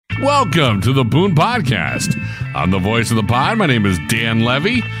Welcome to the Boone Podcast. I'm the voice of the pod. My name is Dan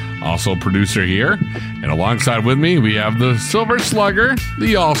Levy, also producer here. And alongside with me, we have the Silver Slugger,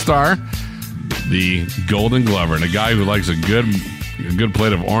 the All-Star, the Golden Glover, and a guy who likes a good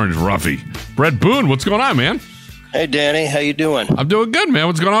plate of orange roughy. Brett Boone, what's going on, man? Hey, Danny, how you doing? I'm doing good, man.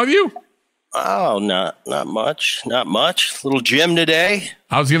 What's going on with you? Oh, not much. Little gym today.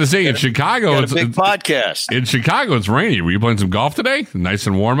 I was going to say, in Chicago, it's a big podcast. In Chicago, it's rainy. Were you playing some golf today? Nice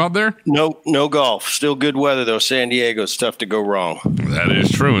and warm out there? No golf. Still good weather, though. San Diego's tough to go wrong. That is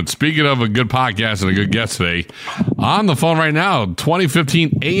true. And speaking of a good podcast and a good guest today, on the phone right now,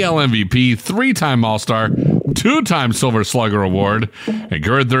 2015 AL MVP, 3-time All-Star, 2-time Silver Slugger Award, and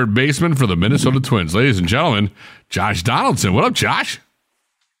current third baseman for the Minnesota Twins. Ladies and gentlemen, Josh Donaldson. What up, Josh?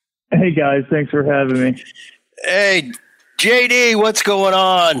 Hey, guys. Thanks for having me. Hey, JD, what's going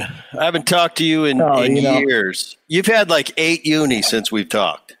on? I haven't talked to you in years. You've had like 8 unis since we've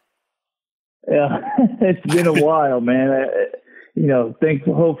talked. Yeah, it's been a while, man.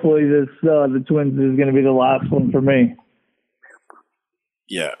 Hopefully the Twins is going to be the last one for me.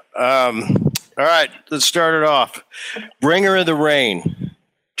 Yeah. All right, let's start it off. Bringer of the Rain.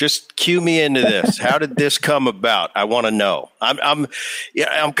 Just cue me into this. How did this come about? I want to know. I'm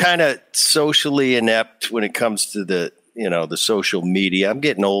kind of socially inept when it comes to the social media. I'm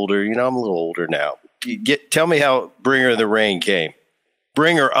getting older. I'm a little older now. Tell me how Bringer of the Rain came.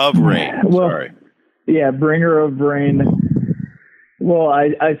 Bringer of Rain. Well, sorry. Yeah, Bringer of Rain. Well,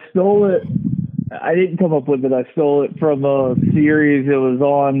 I stole it. I didn't come up with it. I stole it from a series. It was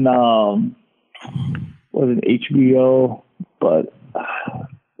on was it HBO, but.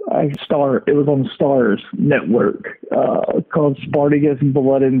 It was on Stars Network called Spartacus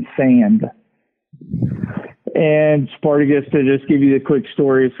Blood and Sand. And Spartacus, to just give you the quick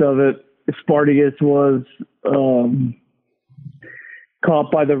stories of it, Spartacus was caught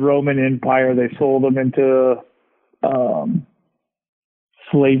by the Roman Empire. They sold him into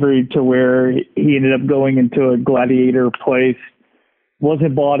slavery to where he ended up going into a gladiator place.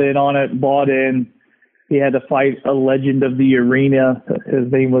 Wasn't bought in. He had to fight a legend of the arena.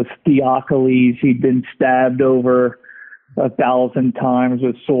 His name was Theocles. He'd been stabbed over 1,000 times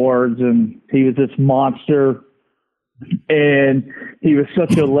with swords, and he was this monster. And he was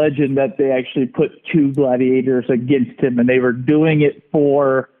such a legend that they actually put 2 gladiators against him, and they were doing it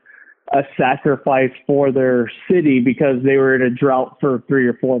for a sacrifice for their city because they were in a drought for 3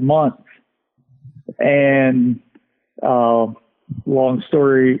 or 4 months. And long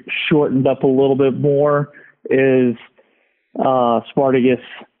story shortened up a little bit more is Spartacus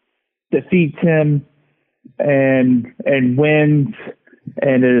defeats him and wins,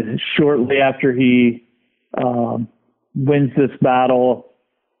 and shortly after he wins this battle,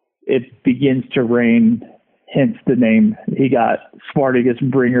 it begins to rain, hence the name. He got Spartacus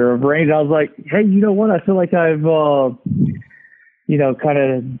Bringer of Rain. I was like, hey, you know what? I feel like I've kind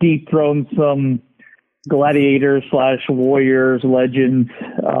of dethroned some gladiators / warriors, legends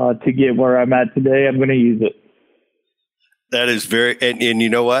to get where I'm at today. I'm going to use it. That is very, and you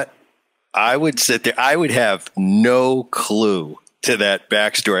know what? I would sit there. I would have no clue to that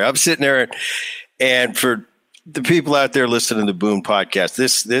backstory. I'm sitting there, and for the people out there listening to the Boone podcast,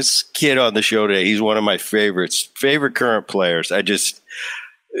 this kid on the show today, he's one of my favorite current players.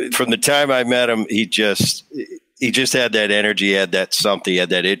 From the time I met him, he just had that energy, he had that something, he had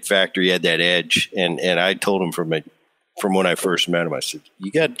that it factor, he had that edge. And I told him from when I first met him, I said,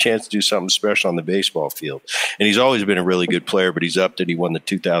 you got a chance to do something special on the baseball field. And he's always been a really good player, but he's up that he won the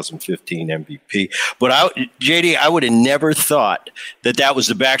 2015 MVP. But JD, I would have never thought that was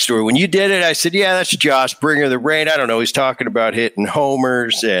the backstory. When you did it, I said, yeah, that's Josh, Bringer of the Rain. I don't know. He's talking about hitting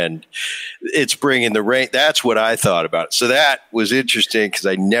homers and it's bringing the rain. That's what I thought about it. So that was interesting because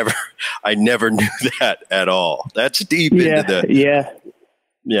I never knew that at all. That's deep into the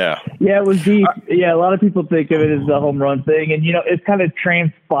Yeah, it was deep. Yeah, a lot of people think of it as the home run thing, and it's kind of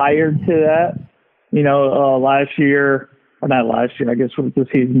transpired to that. Last year, or not last year, I guess the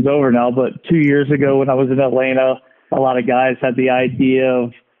season's over now, but 2 years ago when I was in Atlanta, a lot of guys had the idea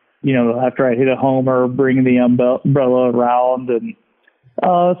of, after I hit a homer, bringing the umbrella around, and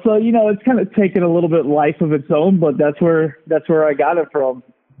so it's kind of taken a little bit life of its own, but that's where I got it from.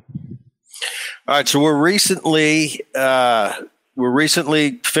 All right, so we're recently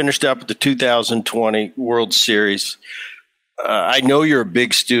finished up with the 2020 World Series. I know you're a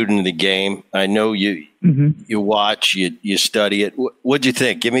big student of the game. I know you watch, you study it. What'd you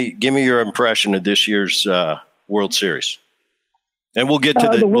think? Give me your impression of this year's World Series, and we'll get to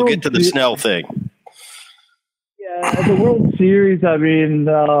the Snell thing. Yeah, the World Series. I mean,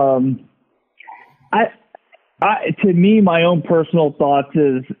 to me, my own personal thoughts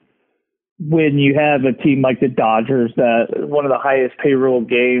is when you have a team like the Dodgers, that one of the highest payroll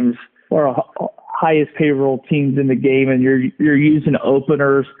games or highest payroll teams in the game, and you're using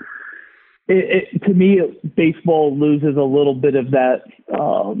openers. To me, baseball loses a little bit of that.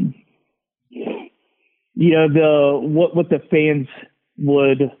 What the fans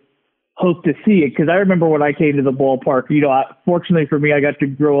would hope to see it. Because I remember when I came to the ballpark, fortunately for me, I got to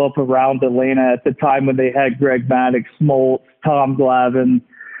grow up around Atlanta at the time when they had Greg Maddux, Smoltz, Tom Glavine.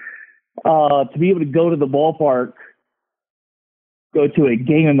 To be able to go to the ballpark, go to a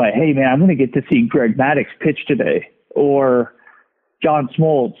game and like, hey man, I'm going to get to see Greg Maddux pitch today, or John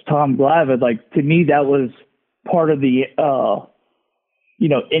Smoltz, Tom Glavine. Like, to me, that was part of the,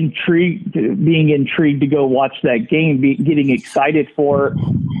 being intrigued to go watch that game, getting excited for it.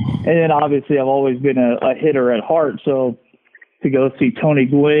 And then obviously I've always been a hitter at heart. So to go see Tony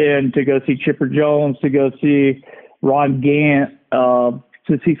Gwynn, to go see Chipper Jones, to go see Ron Gant,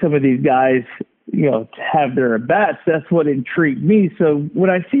 to see some of these guys, have their at-bats, that's what intrigued me. So when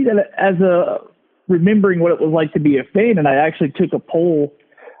I see that remembering what it was like to be a fan, and I actually took a poll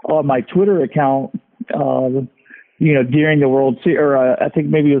on my Twitter account, during the World Series, or I think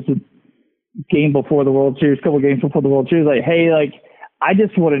maybe it was a game before the World Series, a couple of games before the World Series, like, hey, like, I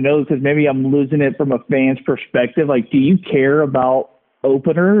just want to know, because maybe I'm losing it from a fan's perspective. Like, do you care about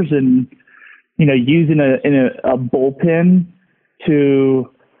openers and, using a bullpen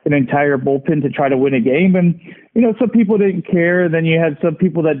to an entire bullpen to try to win a game? And, some people didn't care. Then you had some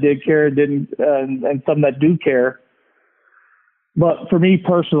people that did care, and some that do care. But for me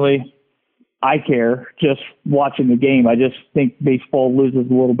personally, I care just watching the game. I just think baseball loses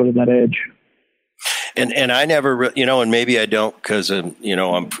a little bit of that edge. And I never, and maybe I don't, because I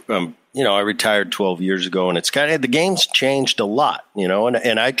retired 12 years ago, and it's kind of, the game's changed a lot,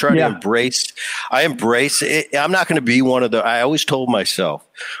 and I try to embrace it. I'm not going to be one of I always told myself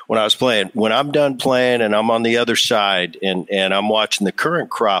when I was playing, when I'm done playing and I'm on the other side and I'm watching the current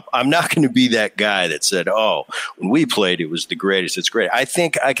crop, I'm not going to be that guy that said, oh, when we played, it was the greatest. It's great. I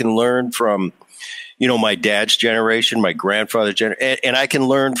think I can learn from, my dad's generation, my grandfather's generation, and I can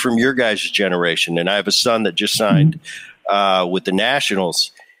learn from your guys' generation. And I have a son that just signed with the Nationals,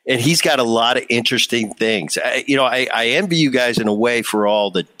 and he's got a lot of interesting things. I envy you guys in a way for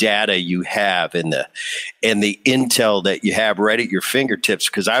all the data you have and the intel that you have right at your fingertips,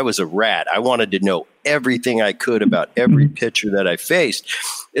 because I was a rat. I wanted to know everything I could about every pitcher that I faced.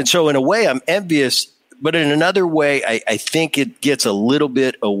 And so in a way, I'm envious. But in another way, I think it gets a little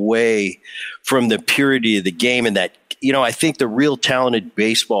bit away from the purity of the game, and that, I think the real talented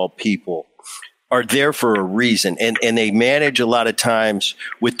baseball people are there for a reason, and they manage a lot of times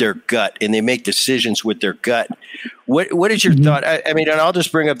with their gut, and they make decisions with their gut. What is your thought? I mean, and I'll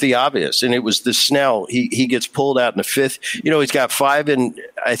just bring up the obvious, and it was the Snell. He gets pulled out in the fifth. He's got 5 and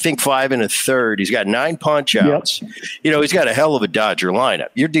a third. He's got 9 punch outs. Yep. He's got a hell of a Dodger lineup.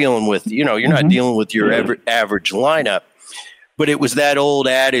 You're dealing with, you're not dealing with your average lineup. But it was that old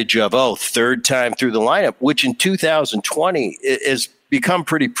adage of, third time through the lineup, which in 2020 is become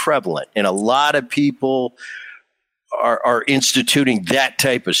pretty prevalent, and a lot of people are instituting that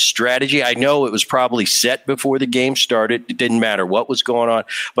type of strategy. I know it was probably set before the game started. It didn't matter what was going on.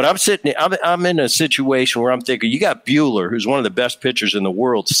 But I'm in a situation where I'm thinking, you got Buehler, who's one of the best pitchers in the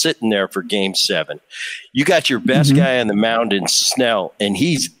world, sitting there for Game 7. You got your best guy on the mound in Snell, and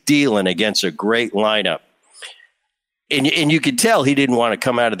he's dealing against a great lineup. And you could tell he didn't want to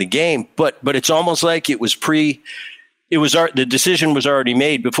come out of the game, but it's almost like it was the decision was already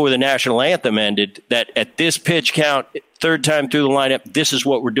made before the national anthem ended, that at this pitch count, third time through the lineup, this is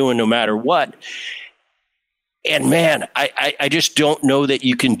what we're doing no matter what. And man, I just don't know that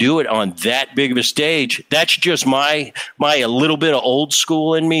you can do it on that big of a stage. That's just my a little bit of old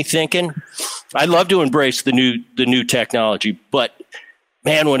school in me thinking. I love to embrace the new technology, but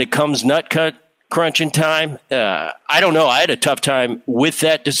man, when it comes crunching time, I don't know. I had a tough time with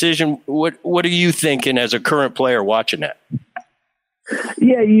that decision. What are you thinking as a current player watching that?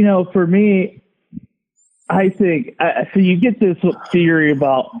 Yeah, for me, I think so. You get this theory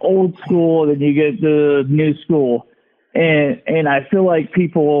about old school, and then you get the new school, and I feel like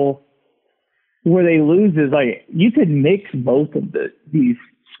people, where they lose is, like, you could mix both of these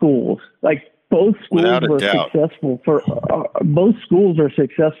schools. Like, both schools are successful for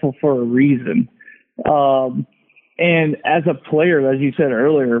a reason. And as a player, as you said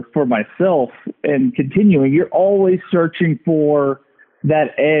earlier, for myself and continuing, you're always searching for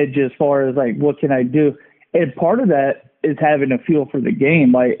that edge as far as, like, what can I do? And part of that is having a feel for the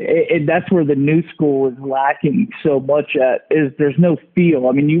game. Like, and that's where the new school is lacking so much at, is there's no feel.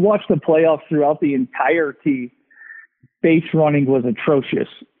 I mean, you watch the playoffs throughout the entirety, base running was atrocious.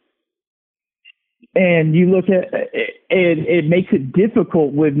 And you look at it makes it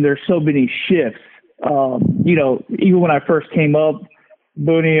difficult when there's so many shifts. Even when I first came up,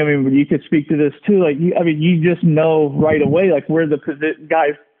 Booney, I mean, you could speak to this too. Like, you just know right away, like, where the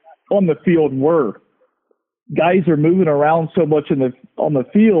guys on the field were. Guys are moving around so much on the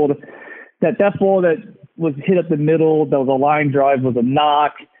field that ball that was hit up the middle, that was a line drive, was a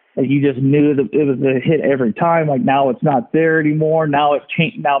knock. And you just knew that it was a hit every time. Like, now it's not there anymore. Now it's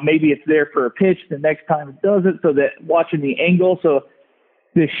changed. Now maybe it's there for a pitch. The next time it doesn't. So that watching the angle. So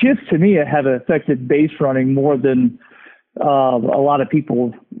the shifts to me have affected base running more than a lot of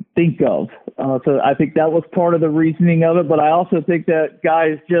people think of. So I think that was part of the reasoning of it. But I also think that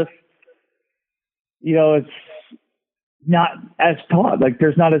guys just, it's not as taught. Like,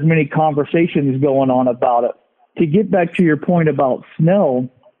 there's not as many conversations going on about it. To get back to your point about Snell,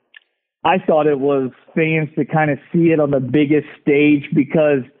 I thought it was fans to kind of see it on the biggest stage,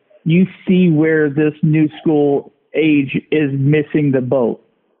 because you see where this new school age is missing the boat.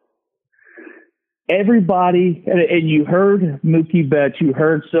 Everybody, and you heard Mookie Betts, you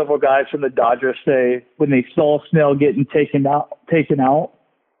heard several guys from the Dodgers say when they saw Snell getting taken out,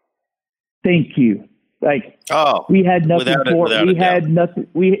 thank you. Like, we had nothing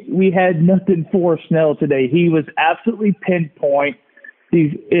we had nothing for Snell today. He was absolutely pinpoint.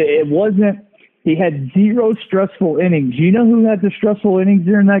 It wasn't. He had zero stressful innings. You know who had the stressful innings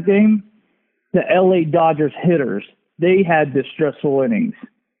during that game? The LA Dodgers hitters. They had the stressful innings,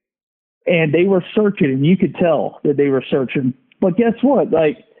 and they were searching, and you could tell that they were searching. But guess what?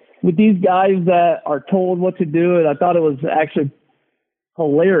 Like, with these guys that are told what to do, and I thought it was actually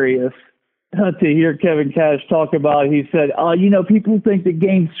hilarious to hear Kevin Cash talk about. He said, people think the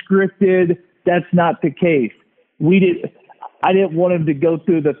game's scripted. That's not the case. I didn't want him to go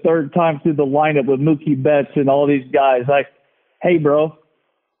through the third time through the lineup with Mookie Betts and all these guys. Like, hey, bro,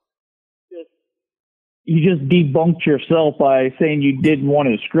 you just debunked yourself by saying you didn't want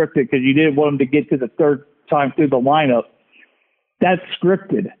to script it because you didn't want him to get to the third time through the lineup. That's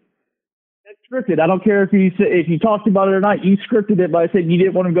scripted. I don't care if you talked about it or not. You scripted it by saying you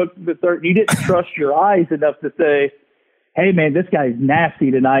didn't want to go to the third. You didn't trust your eyes enough to say, hey, man, this guy's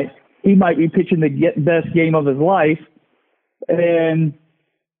nasty tonight. He might be pitching the best game of his life. And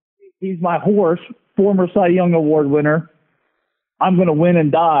he's my horse, former Cy Young Award winner. I'm going to win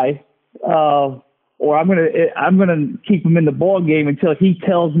and die, or I'm going to keep him in the ball game until he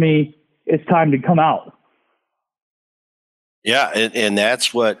tells me it's time to come out. Yeah, and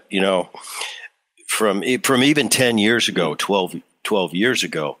that's what, from even 10 years ago, 12 years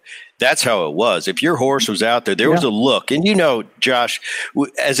ago, that's how it was. If your horse was out there, there was a look. And, Josh,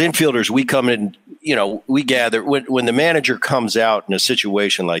 as infielders, we come in, we gather. When the manager comes out in a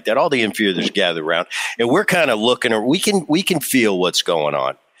situation like that, all the infielders gather around, and we're kind of looking, or we can feel what's going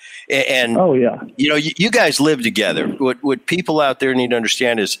on. And you guys live together. What people out there need to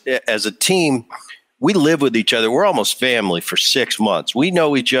understand is, as a team, we live with each other. We're almost family for 6 months. We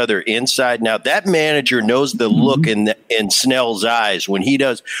know each other inside and out. That manager knows the look in Snell's eyes when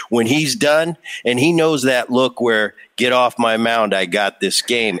he's done, and he knows that look where, get off my mound, I got this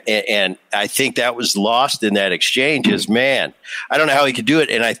game. And I think that was lost in that exchange. Man, I don't know how he could do it.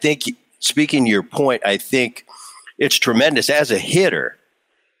 And I think, speaking to your point, I think it's tremendous as a hitter.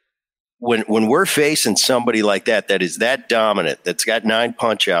 When we're facing somebody like that is that dominant, that's got 9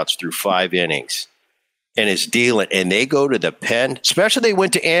 punch outs through 5 innings, and is dealing, and they go to the pen, especially they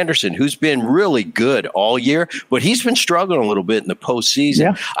went to Anderson, who's been really good all year, but he's been struggling a little bit in the postseason.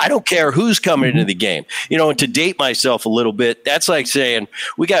 Yeah. I don't care who's coming into the game. And to date myself a little bit, that's like saying,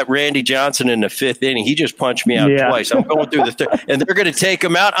 we got Randy Johnson in the 5th inning. He just punched me out twice. I'm going through the third, and they're going to take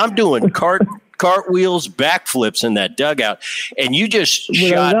him out. I'm doing cartwheels, backflips in that dugout. And you just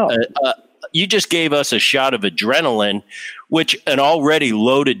you just gave us a shot of adrenaline, which an already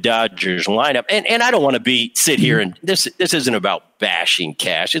loaded Dodgers lineup. And I don't want to sit here and this isn't about bashing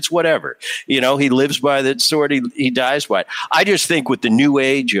Cash. It's whatever. He lives by that sword. He dies by it. I just think with the new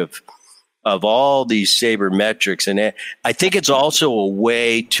age of all these sabermetrics, and I think it's also a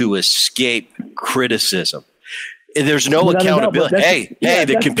way to escape criticism. There's no accountability.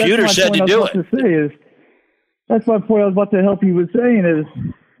 The computer said to do it. That's my point I was about to help you with saying is,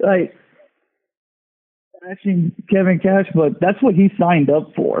 like, bashing Kevin Cash, but that's what he signed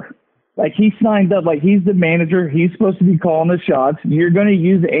up for. Like, he signed up, like, he's the manager. He's supposed to be calling the shots. You're going to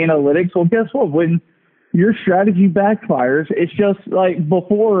use analytics. Well, guess what? When your strategy backfires, it's just like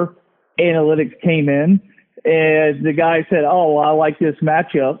before analytics came in and the guy said, oh, I like this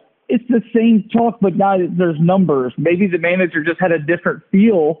matchup. It's the same talk, but now there's numbers. Maybe the manager just had a different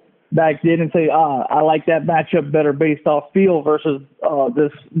feel back then and say, I like that matchup better based off feel versus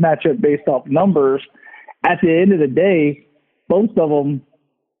this matchup based off numbers. At the end of the day, both of them,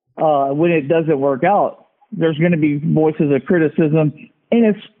 when it doesn't work out, there's going to be voices of criticism,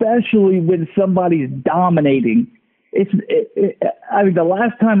 and especially when somebody's dominating. I mean, the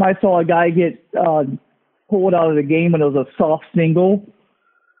last time I saw a guy get pulled out of the game when it was a soft single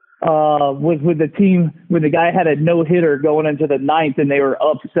was with the team when the guy had a no-hitter going into the ninth and they were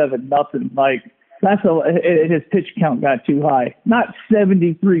up 7-0. Like, his pitch count got too high. Not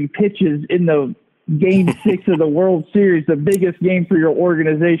 73 pitches in the Game 6 of the World Series, the biggest game for your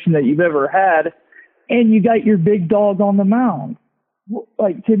organization that you've ever had, and you got your big dog on the mound.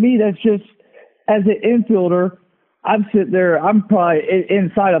 Like, to me, that's just, as an infielder, I'm sitting there, I'm probably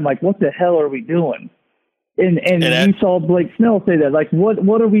inside, I'm like, what the hell are we doing? And you saw Blake Snell say that, like,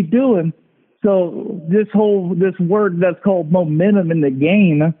 what are we doing? So this word that's called momentum in the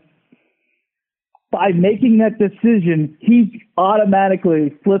game, by making that decision, he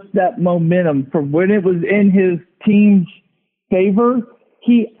automatically flipped that momentum from when it was in his team's favor.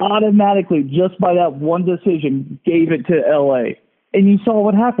 He automatically, just by that one decision, gave it to LA. And you saw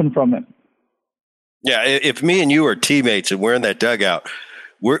what happened from it. Yeah, if me and you are teammates and we're in that dugout,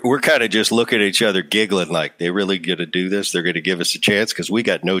 we're kind of just looking at each other giggling like, they really going to do this? They're going to give us a chance because we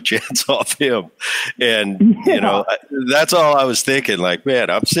got no chance off him. And, that's all I was thinking. Like,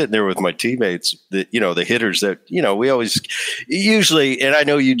 man, I'm sitting there with my teammates, the hitters that, we always usually, and I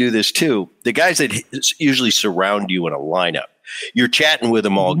know you do this too, the guys that usually surround you in a lineup. You're chatting with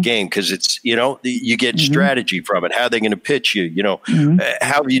them all game because it's, you get strategy from it. How are they going to pitch you?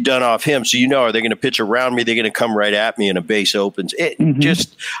 How have you done off him? So, are they going to pitch around me? They're going to come right at me and a base opens.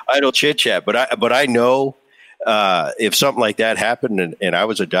 Just idle chit chat. But I know if something like that happened and I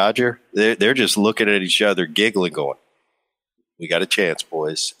was a Dodger, they're just looking at each other, giggling, going, we got a chance,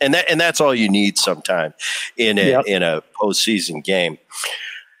 boys. And that's all you need sometime in a postseason game.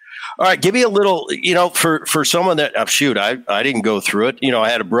 All right, give me a little, for someone that, I didn't go through it. I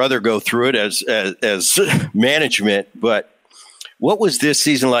had a brother go through it as management, but what was this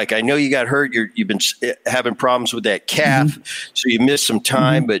season like? I know you got hurt. You've been having problems with that calf, so you missed some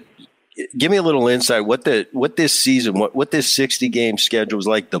time, but give me a little insight. What this season, what this 60-game schedule was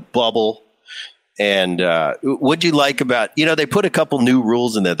like, the bubble, and what'd you like about, they put a couple new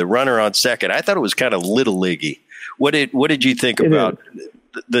rules in there, the runner on second. I thought it was kind of little leaguey. What did you think about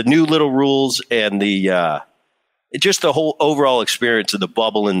the new little rules and the just the whole overall experience of the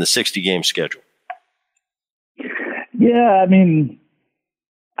bubble and the 60-game schedule? Yeah, I mean,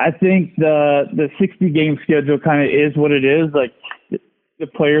 I think the 60-game schedule kind of is what it is. Like, the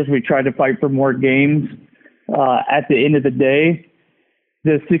players, we try to fight for more games. At the end of the day,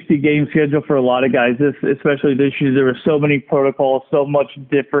 the 60-game schedule for a lot of guys, especially this year, there were so many protocols, so much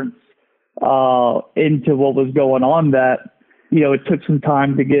difference into what was going on that, it took some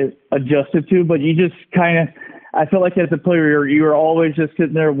time to get adjusted to, but you just kind of, I feel like as a player, you were always just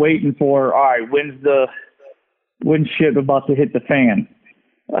sitting there waiting for, all right, when's shit about to hit the fan?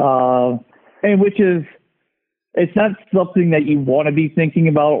 And which is, it's not something that you want to be thinking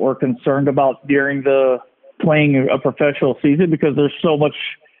about or concerned about during the playing a professional season, because there's so much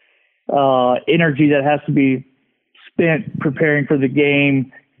energy that has to be spent preparing for the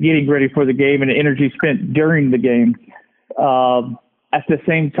game, getting ready for the game, and energy spent during the game. At the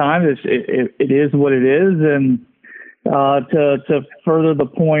same time, it is what it is. And to further the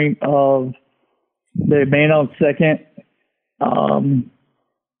point of the man on second,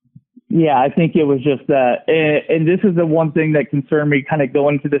 I think it was just that. And this is the one thing that concerned me kind of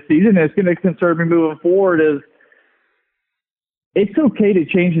going into the season, and it's going to concern me moving forward, is it's okay to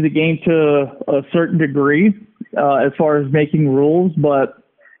change the game to a certain degree as far as making rules, but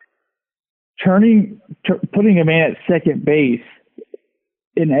putting a man at second base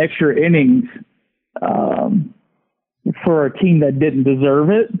in extra innings for a team that didn't deserve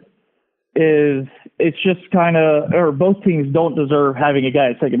it's just kind of, or both teams don't deserve having a guy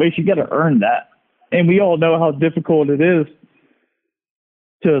at second base. You got to earn that. And we all know how difficult it is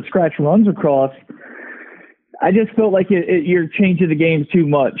to scratch runs across. I just felt like you're changing the game too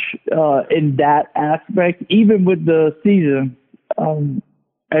much in that aspect, even with the season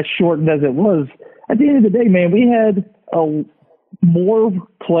as shortened as it was. At the end of the day, man, we had more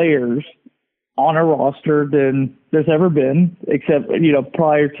players on a roster than there's ever been, except,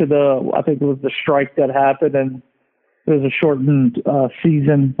 prior to I think it was the strike that happened and there was a shortened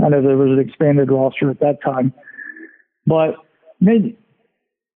season. I know there was an expanded roster at that time. But, man,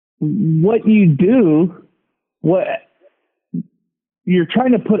 what you do, you're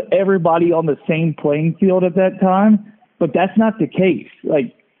trying to put everybody on the same playing field at that time, but that's not the case.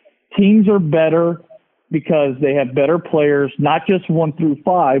 Like, teams are better because they have better players, not just 1 through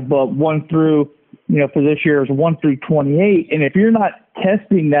 5, but 1 through, for this year is 1 through 28. And if you're not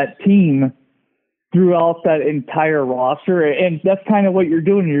testing that team throughout that entire roster, and that's kind of what you're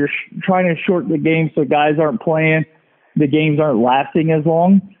doing, you're trying to shorten the game so guys aren't playing, the games aren't lasting as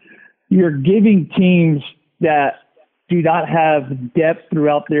long. You're giving teams that do not have depth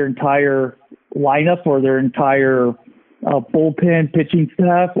throughout their entire lineup or their entire bullpen, pitching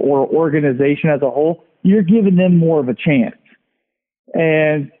staff, or organization as a whole, you're giving them more of a chance.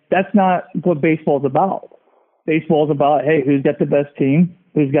 And that's not what baseball's about. Baseball's about, hey, who's got the best team?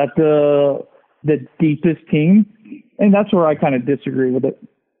 Who's got the deepest team? And that's where I kind of disagree with it.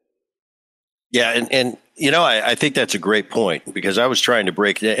 Yeah, and I think that's a great point, because I was trying to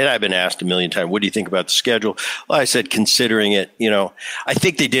break it, and I've been asked a million times, what do you think about the schedule? Well, I said, considering it, I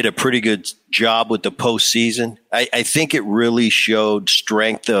think they did a pretty good job with the postseason. I think it really showed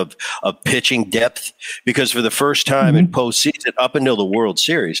strength of pitching depth, because for the first time in postseason, up until the World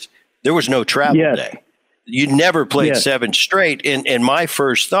Series, there was no travel day. You never played 7 straight. And my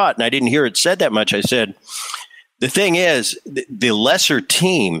first thought, and I didn't hear it said that much, I said, the thing is, the lesser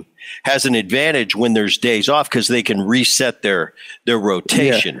team has an advantage when there's days off because they can reset their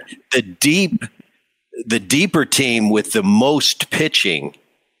rotation. Yeah. The deeper team with the most pitching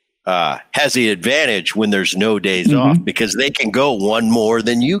has the advantage when there's no days off, because they can go one more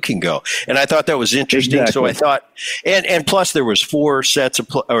than you can go. And I thought that was interesting. Exactly. So I thought, and plus there was 3 sets of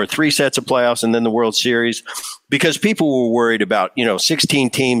playoffs and then the World Series, because people were worried about, 16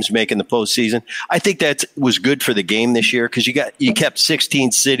 teams making the postseason. I think that was good for the game this year, because you kept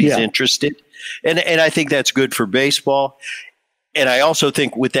 16 cities interested. And I think that's good for baseball. And I also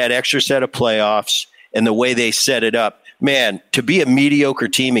think with that extra set of playoffs and the way they set it up, man, to be a mediocre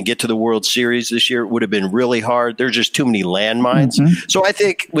team and get to the World Series this year would have been really hard. There's just too many landmines. So I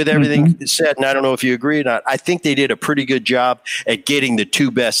think with everything said, and I don't know if you agree or not, I think they did a pretty good job at getting the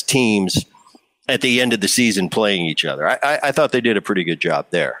 2 best teams at the end of the season playing each other. I thought they did a pretty good job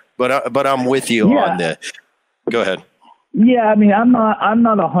there. But I'm with you on the – go ahead. Yeah, I mean, I'm not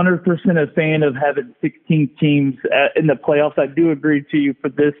 100% a fan of having 16 teams in the playoffs. I do agree to you for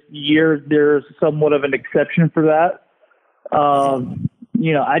this year. There's somewhat of an exception for that.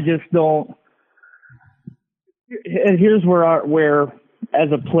 I just don't. And here's where as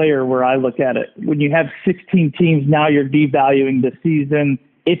a player, where I look at it, when you have 16 teams, now you're devaluing the season.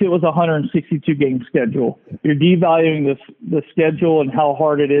 If it was a 162 game schedule, you're devaluing the schedule and how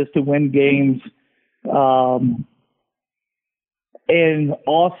hard it is to win games. And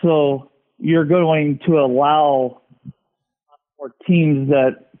also you're going to allow more teams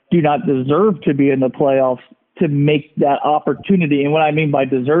that do not deserve to be in the playoffs to make that opportunity. And what I mean by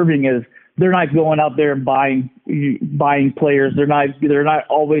deserving is they're not going out there and buying players. They're not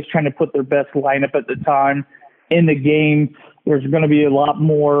always trying to put their best lineup at the time in the game. There's going to be a lot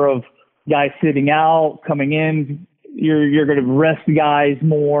more of guys sitting out, coming in. You're going to rest guys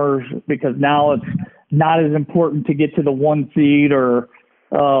more, because now it's not as important to get to the 1 seed or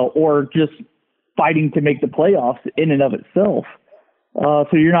just fighting to make the playoffs in and of itself. So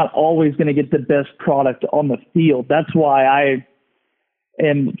you're not always going to get the best product on the field. That's why I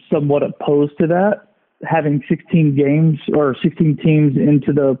am somewhat opposed to that, having 16 games or 16 teams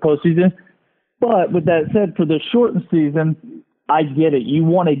into the postseason. But with that said, for the shortened season, I get it. You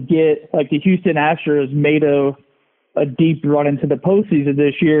want to get, like the Houston Astros made a deep run into the postseason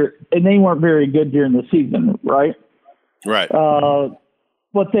this year, and they weren't very good during the season, right? Right.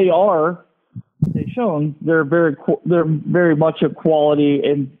 But they've shown they're very much a quality,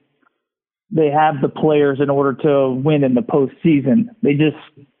 and they have the players in order to win in the postseason. They just,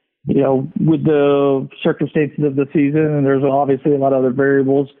 with the circumstances of the season, and there's obviously a lot of other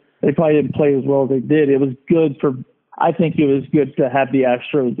variables, they probably didn't play as well as they did. I think it was good to have the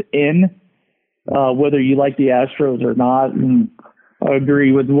Astros in, whether you like the Astros or not, and I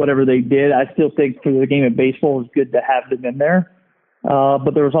agree with whatever they did. I still think for the game of baseball, it's good to have them in there.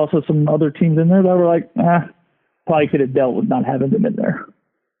 But there was also some other teams in there that were like, probably could have dealt with not having them in there.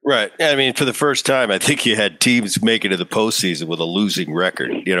 Right. I mean, for the first time, I think you had teams make it to the postseason with a losing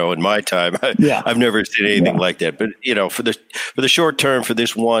record. In my time, I've never seen anything like that. But for the short term, for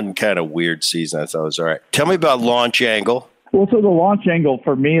this one kind of weird season, I thought it was all right. Tell me about launch angle. Well, so the launch angle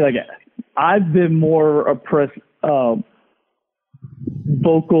for me, like I've been more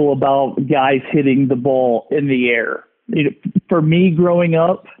vocal about guys hitting the ball in the air. For me, growing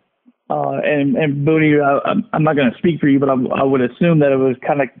up. And Booney, I'm not going to speak for you, but I would assume that it was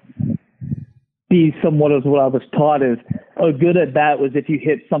kind of be somewhat as what I was taught is a good at bat was if you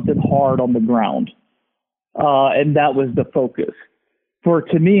hit something hard on the ground. And that was the focus.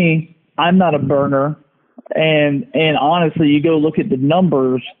 to me, I'm not a burner. And honestly, you go look at the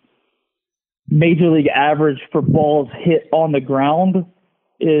numbers, major league average for balls hit on the ground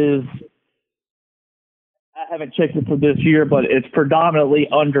is, I haven't checked it for this year, but it's predominantly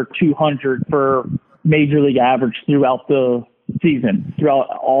under 200 for major league average throughout the season, throughout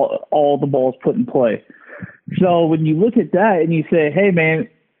all the balls put in play. So when you look at that and you say, hey, man,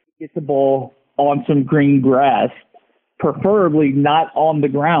 get the ball on some green grass, preferably not on the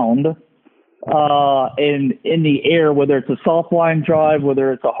ground, and in the air, whether it's a soft line drive,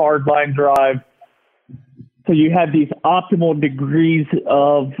 whether it's a hard line drive. So you have these optimal degrees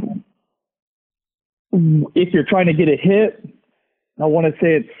of, if you're trying to get a hit, I want to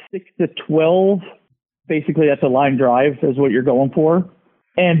say it's 6 to 12. Basically, that's a line drive is what you're going for.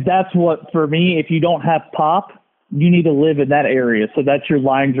 And that's what, for me, if you don't have pop, you need to live in that area. So that's your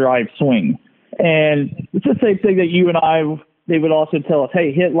line drive swing. And it's the same thing that you and I, they would also tell us,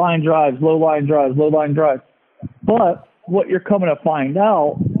 hey, hit line drives, low line drives, low line drives. But what you're coming to find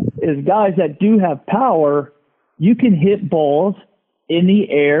out is guys that do have power, you can hit balls in the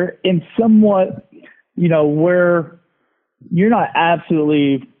air in somewhat, where you're not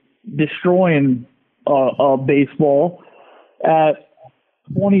absolutely destroying a baseball at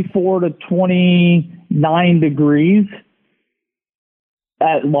 24 to 29 degrees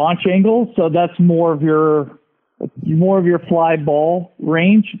at launch angle. So that's more of your fly ball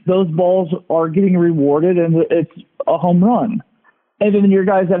range. Those balls are getting rewarded and it's a home run. And then your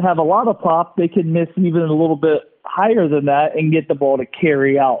guys that have a lot of pop, they can miss even a little bit higher than that and get the ball to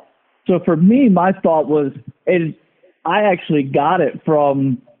carry out. So for me, my thought was, and I actually got it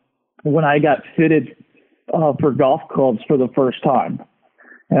from when I got fitted for golf clubs for the first time.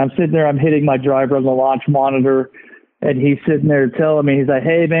 And I'm sitting there, I'm hitting my driver on the launch monitor, and he's sitting there telling me, he's like,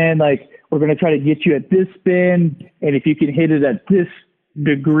 hey, man, like, we're going to try to get you at this spin, and if you can hit it at this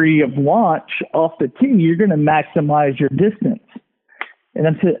degree of launch off the tee, you're going to maximize your distance. And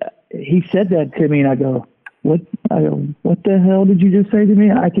he said that to me, and I go, what the hell did you just say to me?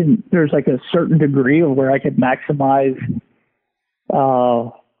 There's like a certain degree of where I could maximize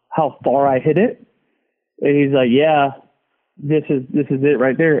how far I hit it. And he's like, yeah, this is it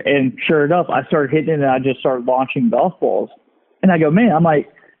right there. And sure enough, I started hitting it and I just started launching golf balls. And I go, man, I'm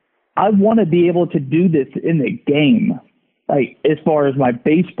like, I want to be able to do this in the game, like as far as my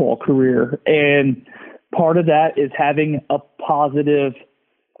baseball career. And part of that is having a positive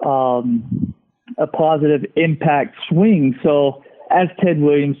impact swing. So as Ted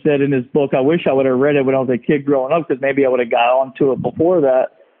Williams said in his book, I wish I would have read it when I was a kid growing up, because maybe I would have got onto it before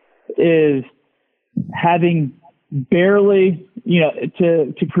that, is having barely,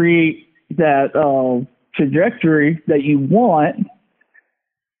 to create that trajectory that you want,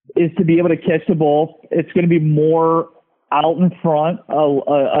 is to be able to catch the ball. It's going to be more out in front,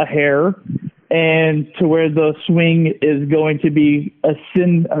 a hair, and to where the swing is going to be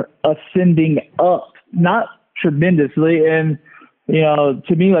ascending up, not tremendously. And,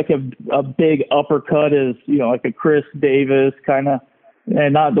 to me, like a big uppercut is, like a Chris Davis kind of,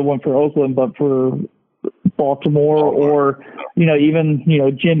 and not the one for Oakland, but for Baltimore, or, even,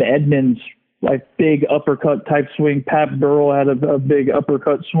 Jim Edmonds, like big uppercut type swing. Pat Burrell had a big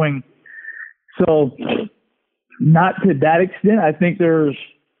uppercut swing. So not to that extent. I think there's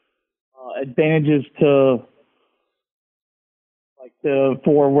advantages for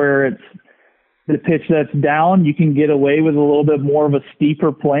where it's the pitch that's down, you can get away with a little bit more of a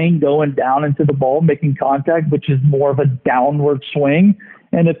steeper plane going down into the ball, making contact, which is more of a downward swing.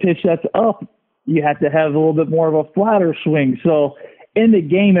 And the pitch that's up, you have to have a little bit more of a flatter swing. So in the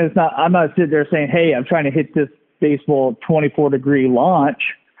game, I'm not sitting there saying, hey, I'm trying to hit this baseball 24-degree launch.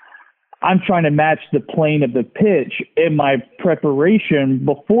 I'm trying to match the plane of the pitch, and my preparation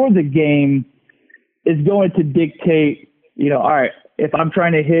before the game is going to dictate, all right, if I'm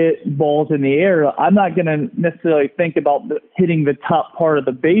trying to hit balls in the air, I'm not going to necessarily think about hitting the top part of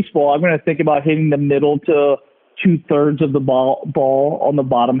the baseball. I'm going to think about hitting the middle to 2/3 of the ball on the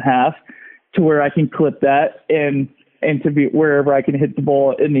bottom half, to where I can clip that and to be wherever I can hit the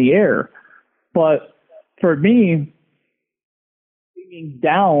ball in the air. But for me, swinging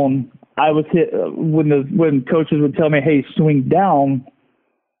down, I was hit when coaches would tell me, hey, swing down,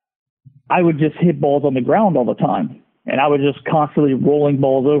 I would just hit balls on the ground all the time. And I was just constantly rolling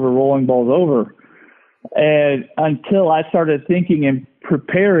balls over. And until I started thinking and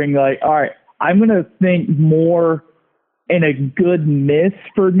preparing, like, all right, I'm going to think more in a good miss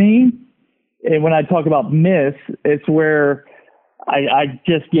for me. And when I talk about miss, it's where I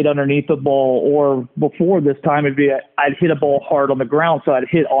just get underneath the ball, or before this time it'd be I'd hit a ball hard on the ground, so I'd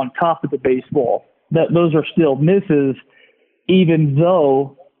hit on top of the baseball. Those are still misses. even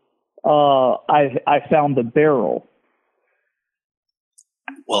though I found the barrel.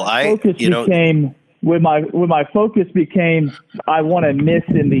 Well, when my focus became I want to miss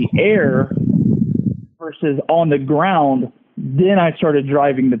in the air versus on the ground, then I started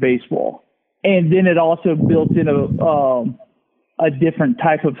driving the baseball. And then it also built in a different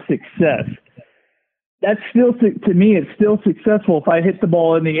type of success. That's still, to me, it's still successful. If I hit the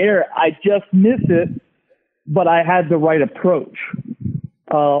ball in the air, I just miss it, but I had the right approach.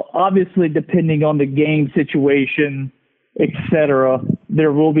 Obviously, depending on the game situation, etc.,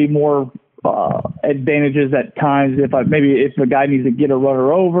 there will be more advantages at times. If the guy needs to get a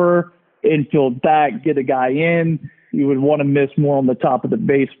runner over, infield back, get a guy in, you would want to miss more on the top of the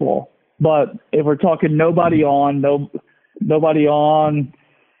baseball. But if we're talking nobody on, nobody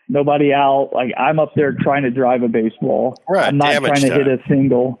out, like I'm up there trying to drive a baseball. Right, I'm not trying to hit a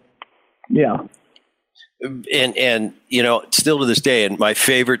single. Yeah. And still to this day, and my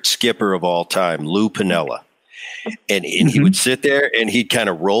favorite skipper of all time, Lou Piniella. And he would sit there and he'd kind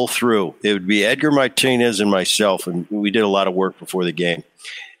of roll through. It would be Edgar Martinez and myself, and we did a lot of work before the game.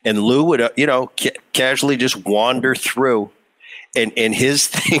 And Lou would, casually just wander through. And his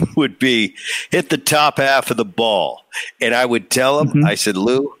thing would be hit the top half of the ball. And I would tell him, I said,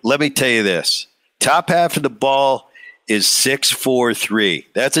 Lou, let me tell you this. Top half of the ball is 6-4-3.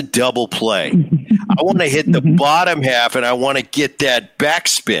 That's a double play. I want to hit the bottom half, and I want to get that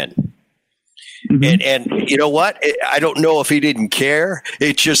backspin. And you know what? I don't know if he didn't care.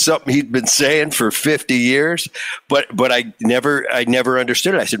 It's just something he'd been saying for 50 years. But I never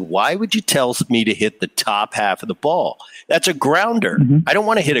understood it. I said, why would you tell me to hit the top half of the ball? That's a grounder. I don't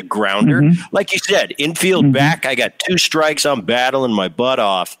want to hit a grounder. Like you said, infield back, I got 2 strikes. I'm battling my butt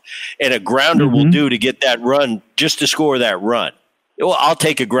off. And a grounder will do to get that run, just to score that run. Well, I'll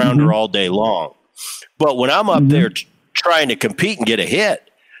take a grounder all day long. But when I'm up there trying to compete and get a hit,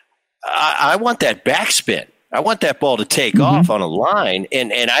 I want that backspin. I want that ball to take off on a line,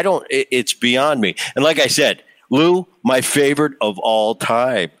 and I don't. It's beyond me. And like I said, Lou, my favorite of all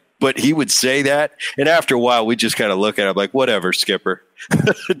time. But he would say that, and after a while, we just kind of look at him like, "Whatever, Skipper,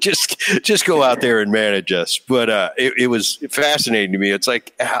 just go out there and manage us." But it was fascinating to me. It's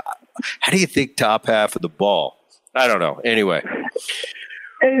like, how do you think top half of the ball? I don't know. Anyway.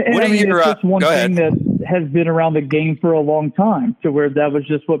 And it's just one thing that has been around the game for a long time, to where that was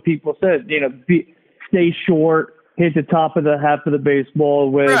just what people said. Stay short, hit the top of the half of the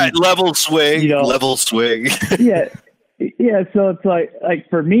baseball with level swing, level swing. yeah. So it's like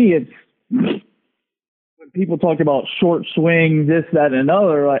for me, it's when people talk about short swing, this, that, and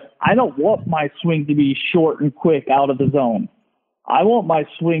another. Like, I don't want my swing to be short and quick out of the zone. I want my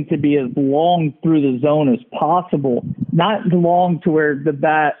swing to be as long through the zone as possible, not long to where the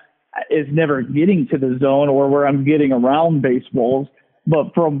bat is never getting to the zone or where I'm getting around baseballs,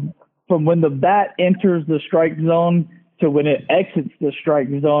 but from when the bat enters the strike zone to when it exits the strike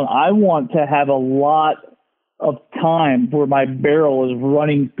zone, I want to have a lot of time where my barrel is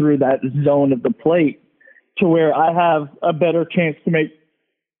running through that zone of the plate to where I have a better chance to make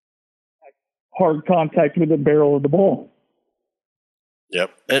hard contact with the barrel of the ball. Yep.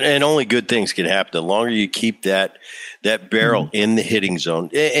 And only good things can happen. The longer you keep that barrel in the hitting zone,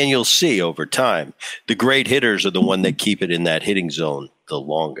 and you'll see over time, the great hitters are the one that keep it in that hitting zone the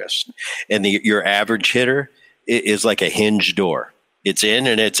longest. And your average hitter is like a hinge door. It's in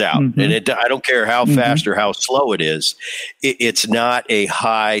and it's out. And I don't care how fast or how slow it is. It's not a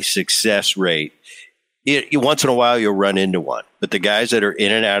high success rate. Once in a while, you'll run into one. But the guys that are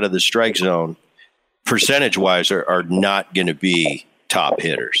in and out of the strike zone, percentage-wise, are not going to be top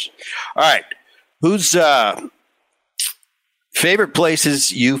hitters. All right. Who's favorite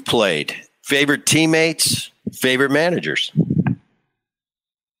places you've played? Favorite teammates? Favorite managers?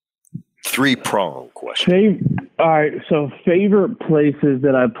 3-prong question. All right. So favorite places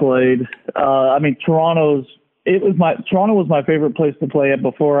that I played. Toronto was my favorite place to play at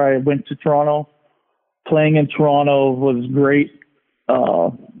before I went to Toronto. Playing in Toronto was great.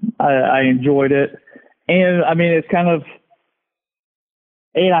 I enjoyed it. And it's kind of,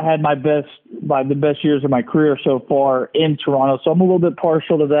 I had the best years of my career so far in Toronto, so I'm a little bit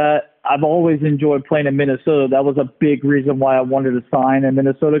partial to that. I've always enjoyed playing in Minnesota. That was a big reason why I wanted to sign in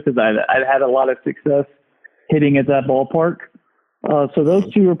Minnesota, because I'd had a lot of success hitting at that ballpark. So those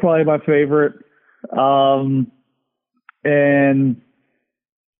two are probably my favorite. And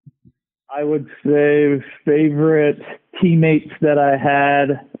I would say favorite teammates that I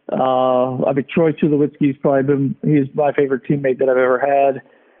had. Troy Tulowitzki's he's my favorite teammate that I've ever had.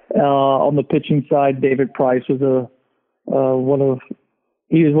 On the pitching side, David Price was one of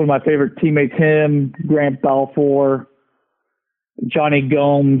my favorite teammates. Him, Grant Balfour, Johnny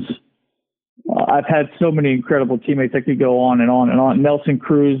Gomes. I've had so many incredible teammates. I could go on and on and on. Nelson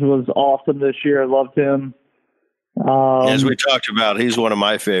Cruz was awesome this year. I loved him. As we talked about, he's one of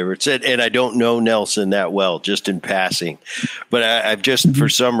my favorites. And I don't know Nelson that well, just in passing. But I've just, for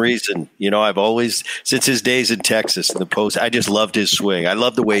some reason, I've always, since his days in Texas in the post, I just loved his swing. I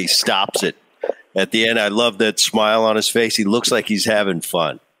love the way he stops it at the end. I love that smile on his face. He looks like he's having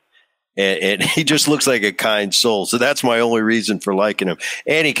fun. And he just looks like a kind soul. So that's my only reason for liking him.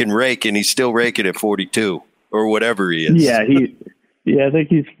 And he can rake, and he's still raking at 42 or whatever he is. Yeah, I think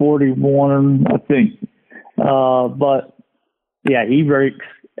he's 41, I think. But yeah, he rakes,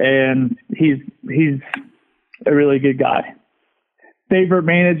 and he's a really good guy. Favorite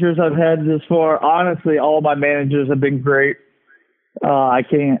managers I've had this far, honestly, all my managers have been great. I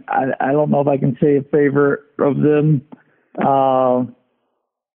don't know if I can say a favorite of them.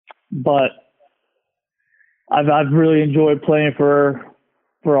 But I've really enjoyed playing for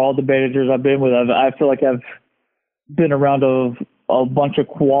all the managers I've been with. I feel like I've been around a bunch of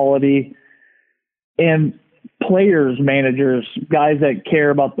quality and players, managers, guys that care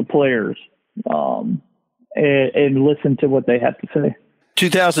about the players, and listen to what they have to say.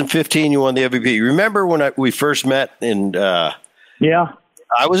 2015, you won the MVP. Remember when we first met? And yeah,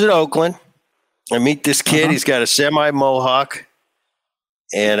 I was in Oakland. I meet this kid. He's got a semi-mohawk.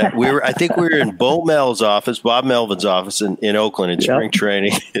 And I think we were in Bob Melvin's office in Oakland in spring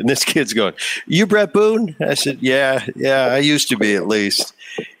training. And this kid's going, "You Brett Boone?" I said, Yeah, I used to be at least.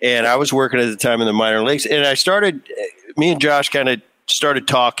 And I was working at the time in the minor leagues. And me and Josh kind of started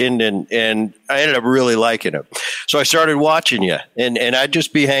talking, and I ended up really liking him. So I started watching you, and I'd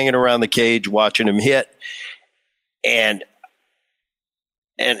just be hanging around the cage watching him hit. And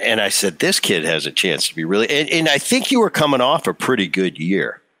I said, this kid has a chance to be really, and I think you were coming off a pretty good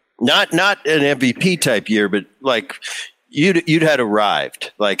year, not an MVP type year, but like you'd had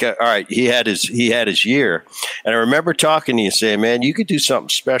arrived. Like, all right, he had his year, and I remember talking to you saying, man, you could do something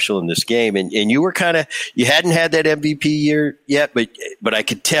special in this game, and you were you hadn't had that MVP year yet, but I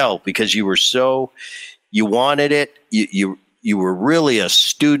could tell because you wanted it, you were really a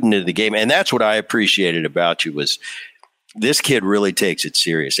student of the game, and that's what I appreciated about you was. This kid really takes it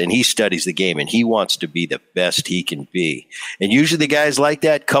serious, and he studies the game, and he wants to be the best he can be. And usually the guys like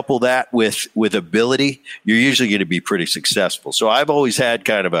that, couple that with ability, you're usually going to be pretty successful. So I've always had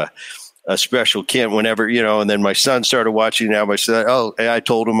kind of a special kid whenever, and then my son started watching now. My son, I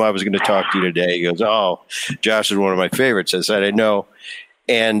told him I was going to talk to you today. He goes, Josh is one of my favorites. I said, I know.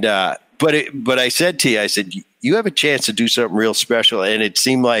 And, but I said to you, I said, you have a chance to do something real special. And it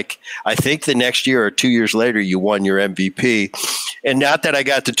seemed like, I think the next year or 2 years later, you won your MVP. And not that I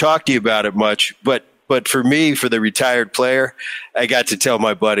got to talk to you about it much, but for me, for the retired player, I got to tell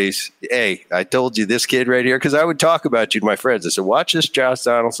my buddies, hey, I told you this kid right here, because I would talk about you to my friends. I said, watch this Josh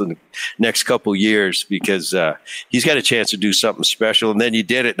Donaldson the next couple years, because he's got a chance to do something special. And then you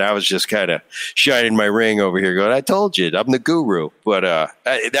did it, and I was just kind of shining my ring over here going, I told you, I'm the guru. But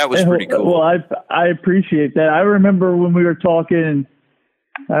that was pretty cool. Well, I appreciate that. I remember when we were talking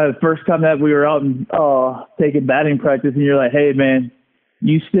the first time that we were out and taking batting practice, and you're like, hey, man,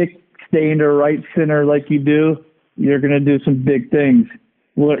 you stay in the right center like you do, you're going to do some big things.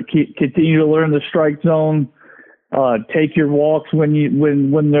 Continue to learn the strike zone. Take your walks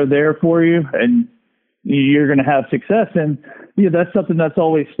when they're there for you, and you're going to have success. And that's something that's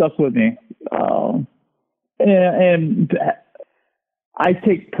always stuck with me. And I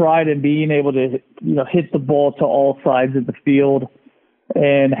take pride in being able to hit the ball to all sides of the field,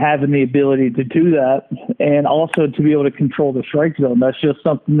 and having the ability to do that, and also to be able to control the strike zone. That's just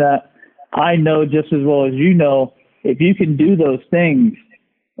something that I know just as well as you know. If you can do those things,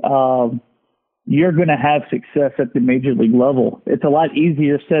 you're going to have success at the major league level. It's a lot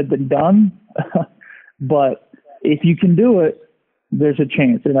easier said than done, but if you can do it, there's a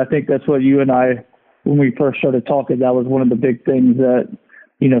chance. And I think that's what you and I, when we first started talking, that was one of the big things that,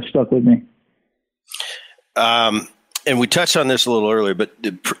 stuck with me. And we touched on this a little earlier, but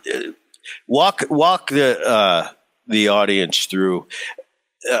walk the audience through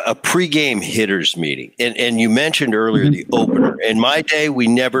a pregame hitters meeting. And you mentioned earlier the opener. In my day, we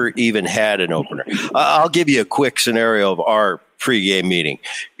never even had an opener. I'll give you a quick scenario of our pregame meeting.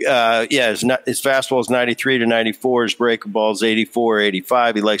 His fastball is 93 to 94. His breaking ball is 84,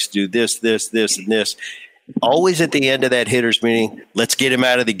 85. He likes to do this, and this. Always at the end of that hitters meeting, let's get him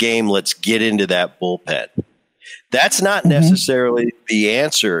out of the game. Let's get into that bullpen. That's not necessarily the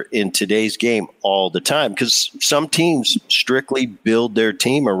answer in today's game all the time, because some teams strictly build their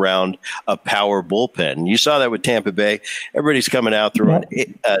team around a power bullpen. You saw that with Tampa Bay. Everybody's coming out throwing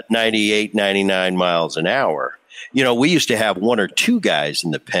 98, 99 miles an hour. we used to have one or two guys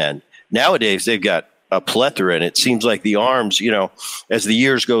in the pen. Nowadays, they've got a plethora, and it seems like the arms, as the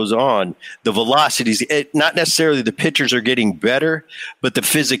years goes on, the velocities, not necessarily the pitchers are getting better, but the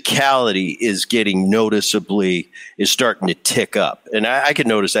physicality is getting is starting to tick up. And I can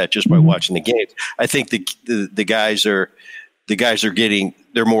notice that just by watching the games. I think the guys are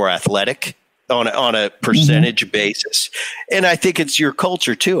they're more athletic on a percentage basis. And I think it's your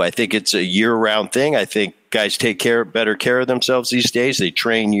culture too. I think it's a year-round thing. I think guys take better care of themselves these days. They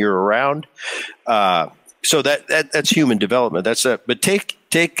train year-round. So that's human development. But take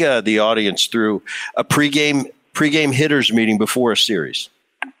the audience through a pregame hitters meeting before a series.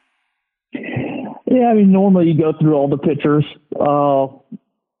 Yeah, normally you go through all the pitchers,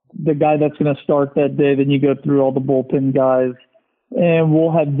 the guy that's going to start that day. Then you go through all the bullpen guys, and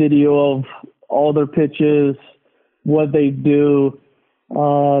we'll have video of all their pitches, what they do.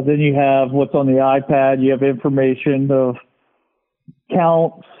 Then you have what's on the iPad. You have information of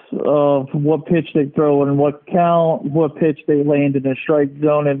counts of what pitch they throw and what count, what pitch they land in the strike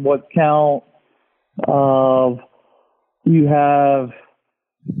zone and what count. You have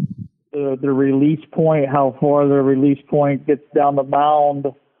the release point, how far the release point gets down the mound.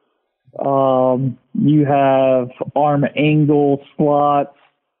 You have arm angle slots.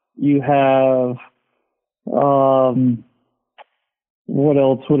 You have what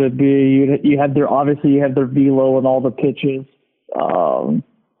else would it be? You have their velo and all the pitches.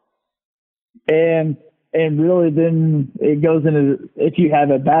 And really then it goes into, if you have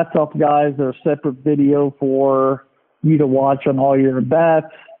at bats off guys, there's separate video for you to watch on all your at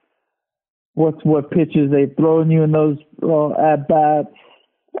bats. What pitches they've thrown you in those at bats.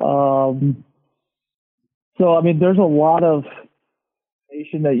 So there's a lot of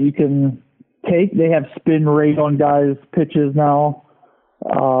information that you can take. They have spin rate on guys' pitches now,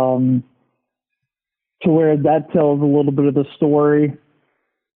 to where that tells a little bit of the story.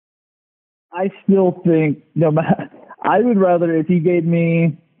 I still think I would rather, if you gave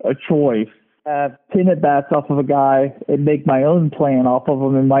me a choice, have 10 at-bats off of a guy and make my own plan off of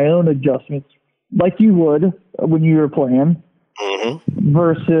him and my own adjustments like you would when you were playing,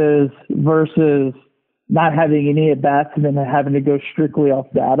 versus not having any at-bats and then having to go strictly off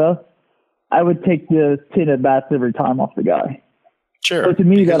data. I would take the 10 at-bats every time off the guy. Sure. So to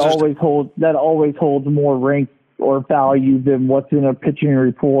me, that always holds more rank or value than what's in a pitching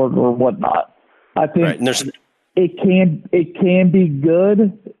report or whatnot. I think it can be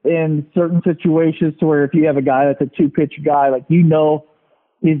good in certain situations to where if you have a guy that's a two-pitch guy, like he's going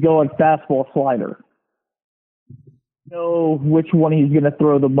fastball slider. You know which one he's going to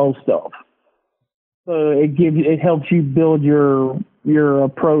throw the most of. So it helps you build your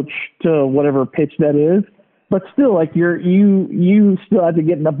approach to whatever pitch that is. But still, like you still have to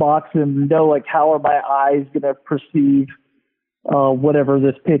get in the box and know, like, how are my eyes going to perceive whatever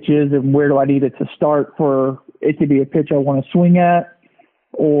this pitch is, and where do I need it to start for it to be a pitch I want to swing at,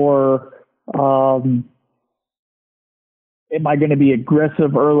 or am I going to be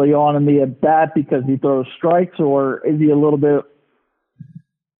aggressive early on in the at bat because he throws strikes, or is he a little bit?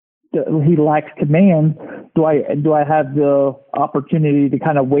 He lacks command. Do I have the opportunity to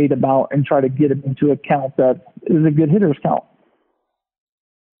kind of wait about and try to get him into a count that is a good hitter's count?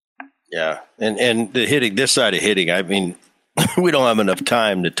 Yeah, and the hitting, this side of hitting, we don't have enough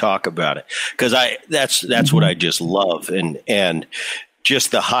time to talk about it because that's what I just love, and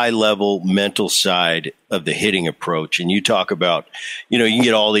just the high level mental side of the hitting approach. And you talk about, you can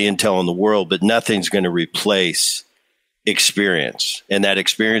get all the intel in the world, but nothing's going to replace experience, and that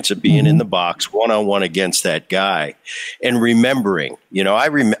experience of being in the box one-on-one against that guy and remembering.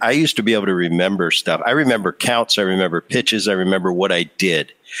 I used to be able to remember stuff. I remember counts, I remember pitches, I remember what I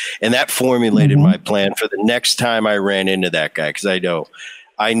did, and that formulated my plan for the next time I ran into that guy, because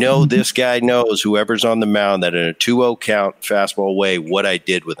I know this guy knows, whoever's on the mound, that in a 2-0 count fastball away, what I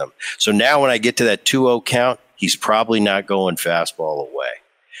did with him. So now when I get to that 2-0 count, he's probably not going fastball away.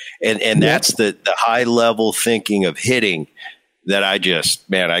 And that's the high level thinking of hitting that I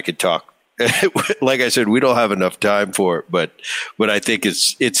could talk. Like I said, we don't have enough time for it, but I think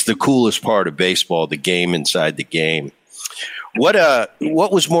it's the coolest part of baseball, the game inside the game. What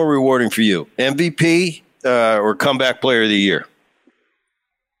was more rewarding for you, MVP or comeback player of the year?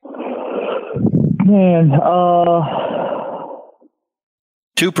 Man,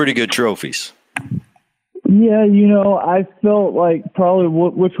 two pretty good trophies. Yeah, I felt like probably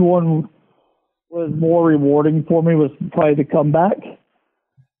which one was more rewarding for me was probably the comeback.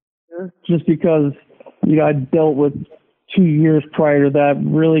 Just because, I dealt with 2 years prior to that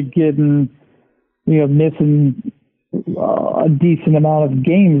really getting, missing a decent amount of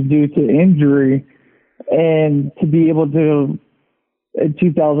games due to injury. And to be able to, in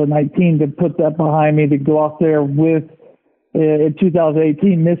 2019, to put that behind me, to go out there with, in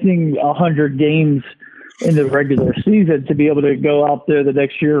 2018, missing 100 games in the regular season, to be able to go out there the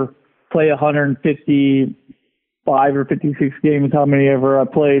next year, play 155 or 56 games, how many ever I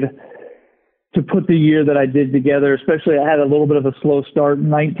played, to put the year that I did together, especially I had a little bit of a slow start in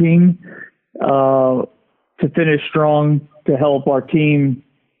 19, to finish strong, to help our team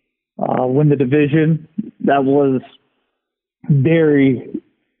win the division. That was very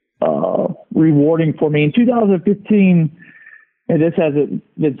rewarding for me. In 2015, and this hasn't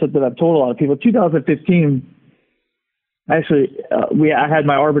been something I've told a lot of people, 2015, actually, I had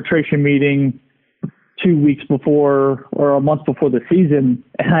my arbitration meeting 2 weeks before or a month before the season,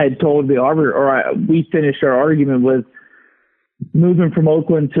 and I had told the arbiter, we finished our argument with moving from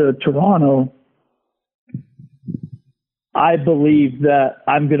Oakland to Toronto. I believe that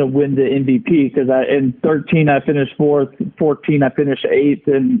I'm going to win the MVP because in 13 I finished 4th, 14 I finished 8th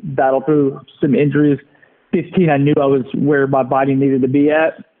and battled through some injuries. 15 I knew I was where my body needed to be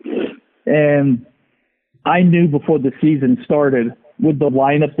at, and I knew before the season started with the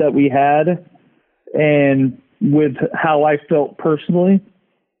lineup that we had and with how I felt personally,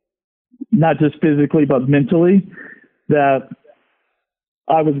 not just physically but mentally, that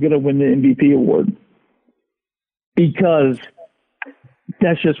I was going to win the MVP award. Because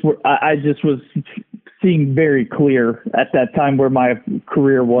that's just where I just was seeing very clear at that time where my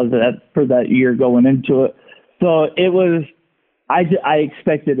career was at for that year going into it. So it was, I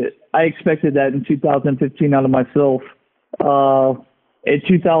expected it. I expected that in 2015 out of myself. In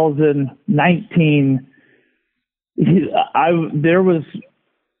 2019, there was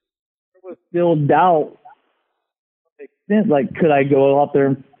still doubt to an extent, like, could I go out there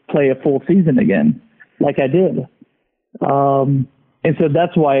and play a full season again like I did? And so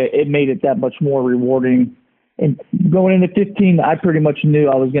that's why it made it that much more rewarding. And going into 15, I pretty much knew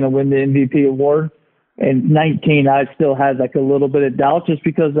I was going to win the MVP award. And 19, I still had like a little bit of doubt just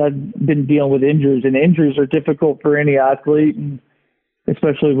because I've been dealing with injuries, and injuries are difficult for any athlete, and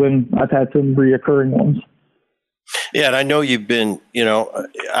especially when I've had some reoccurring ones. Yeah, and I know you've been,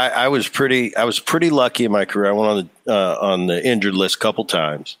 I was pretty lucky in my career. I went on the injured list a couple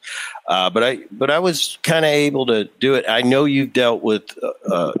times, but I was kind of able to do it. I know you've dealt with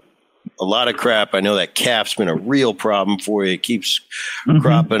a lot of crap. I know that calf's been a real problem for you. It keeps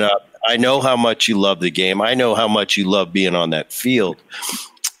cropping up. I know how much you love the game. I know how much you love being on that field.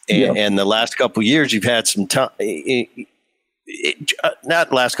 And the last couple of years, you've had some time. Not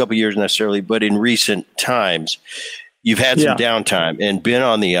the last couple of years necessarily, but in recent times, you've had some downtime and been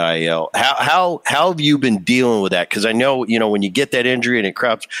on the IL. How have you been dealing with that? Because I know, when you get that injury and it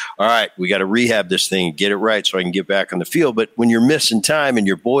crops, all right, we got to rehab this thing and get it right so I can get back on the field. But when you're missing time and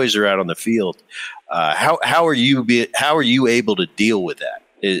your boys are out on the field, how are you able to deal with that?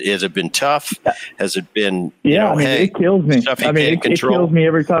 Has it been tough? Has it been? It kills me. It kills me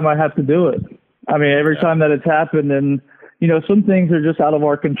every time I have to do it. Every time that it's happened, and some things are just out of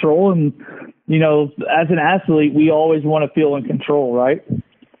our control. And, as an athlete, we always want to feel in control, right?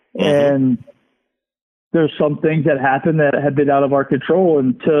 Mm-hmm. And there's some things that happen that have been out of our control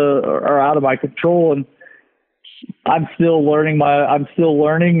are out of my control. And I'm still learning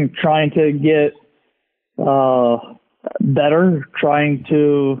and trying to get better, trying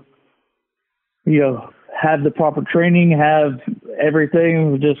to, have the proper training, have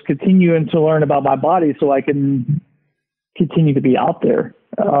everything, just continuing to learn about my body so I can continue to be out there.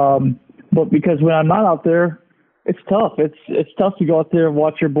 But because when I'm not out there, it's tough. It's tough to go out there and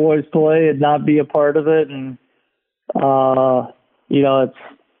watch your boys play and not be a part of it. And,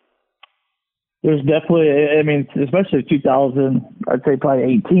 there's definitely, especially 2000, I'd say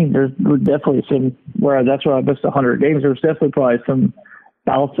probably 18, there's definitely that's where I missed 100 games. There's definitely probably some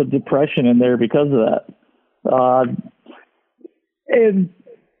bouts of depression in there because of that. And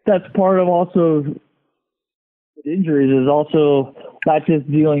that's part of also injuries is also not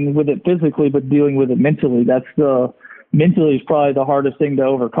just dealing with it physically, but dealing with it mentally. Mentally is probably the hardest thing to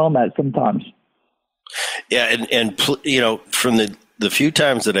overcome at sometimes. Yeah. And from the few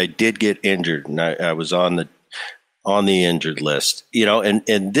times that I did get injured, and I was on the injured list,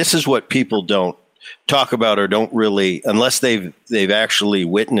 and this is what people don't talk about or don't really, unless they've actually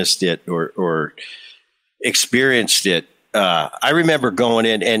witnessed it or experienced it. I remember going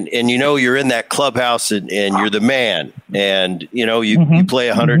in and you're in that clubhouse and you're the man and, you play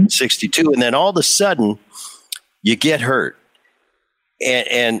 162 and then all of a sudden you get hurt.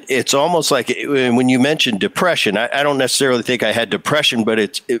 And it's almost like when you mentioned depression, I don't necessarily think I had depression, but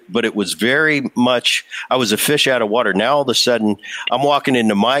it was very much, I was a fish out of water. Now all of a sudden I'm walking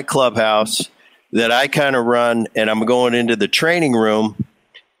into my clubhouse that I kind of run, and I'm going into the training room,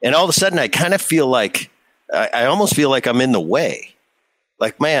 and all of a sudden I kind of feel like I almost feel like I'm in the way.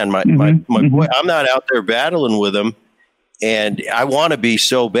 Like, man, my boy, I'm not out there battling with him, and I want to be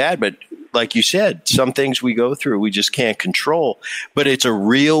so bad, but like you said, some things we go through, we just can't control, but it's a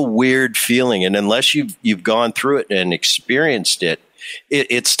real weird feeling. And unless you've gone through it and experienced it,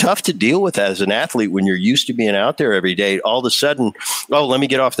 it's tough to deal with as an athlete when you're used to being out there every day. All of a sudden, let me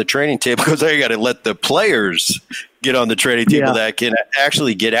get off the training table because I got to let the players get on the training table that can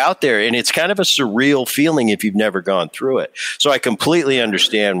actually get out there. And it's kind of a surreal feeling if you've never gone through it. So I completely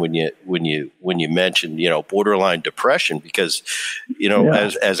understand when you mention, borderline depression, because,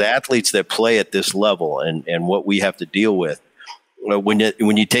 as athletes that play at this level and what we have to deal with, when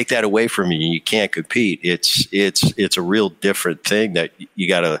you take that away from you, you can't compete. It's a real different thing that you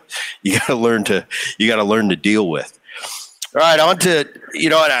gotta learn to deal with. All right, on to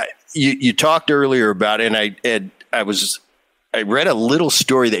you talked earlier about it, and I read a little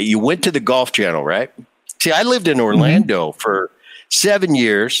story that you went to the Golf Channel, right? See, I lived in Orlando for 7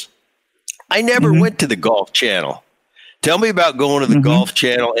 years. I never went to the Golf Channel. Tell me about going to the Golf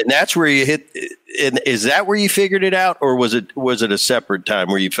Channel, and that's where you hit. And is that where you figured it out, or was it a separate time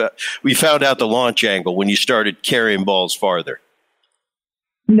where we found out the launch angle when you started carrying balls farther?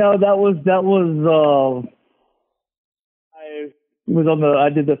 No, that was. I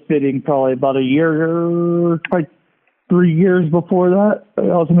did the fitting probably about a year, probably 3 years before that. I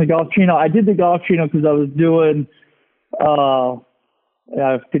was in the Golf Channel. I did the Golf Channel because I was doing.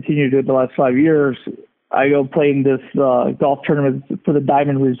 I've continued to do it the last 5 years. I go playing this golf tournament for the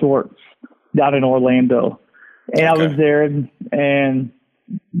Diamond Resorts down in Orlando. And I was there, and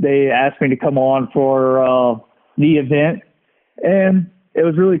they asked me to come on for the event. And it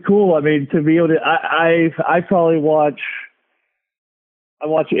was really cool. I mean, to be able to – I probably watch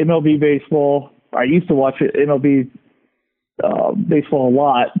MLB baseball. I used to watch MLB baseball a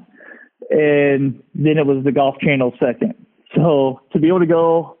lot. And then it was the Golf Channel second. So to be able to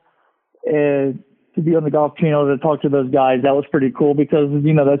go and – to be on the Golf Channel to talk to those guys, that was pretty cool because,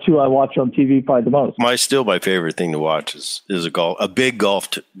 that's who I watch on TV probably the most. My favorite thing to watch is a big golf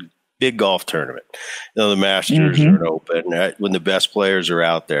tournament. The Masters or an Open, when the best players are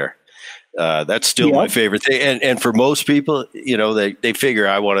out there. That's still my favorite thing. And for most people, they figure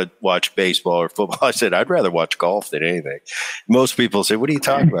I want to watch baseball or football. I said, I'd rather watch golf than anything. Most people say, what are you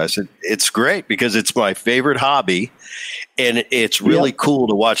talking about? I said, it's great because it's my favorite hobby. And it's really cool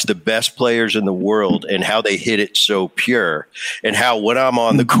to watch the best players in the world and how they hit it so pure, and how when I'm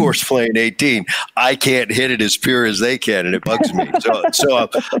on the course playing 18, I can't hit it as pure as they can, and it bugs me. So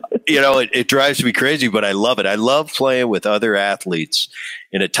it drives me crazy, but I love it. I love playing with other athletes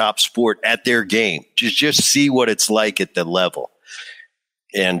in a top sport at their game. Just see what it's like at the level.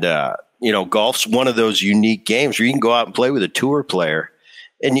 And golf's one of those unique games where you can go out and play with a tour player,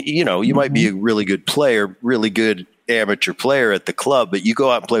 and you might be a really good player, really good amateur player at the club, but you go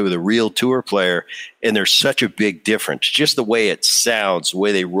out and play with a real tour player, and there's such a big difference. Just the way it sounds, the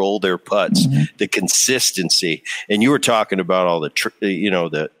way they roll their putts, the consistency. And you were talking about all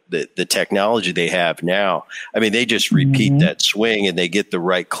the technology they have now. I mean, they just repeat that swing, and they get the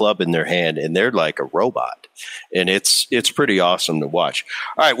right club in their hand, and they're like a robot. And it's pretty awesome to watch.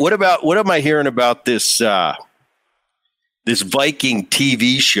 All right, what am I hearing about this this Viking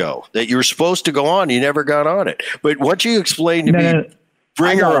TV show that you were supposed to go on? You never got on it. But once you explained to me,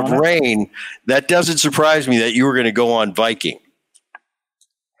 Bringer of Rain, that doesn't surprise me that you were going to go on Viking.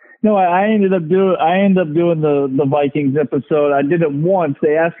 No, I ended up doing the Vikings episode. I did it once.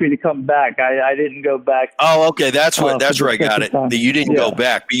 They asked me to come back. I didn't go back. Oh, okay. That's where I got it. You didn't go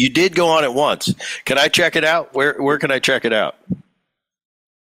back, but you did go on it once. Can I check it out? Where can I check it out?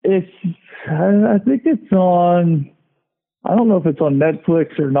 I think it's on. I don't know if it's on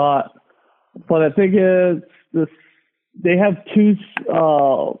Netflix or not, but I think it's this. They have two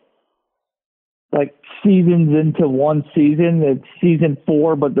seasons into one season. It's season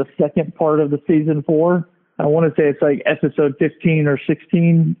 4, but the second part of the season 4. I want to say it's like episode 15 or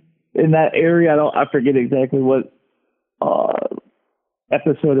 16 in that area. I forget exactly what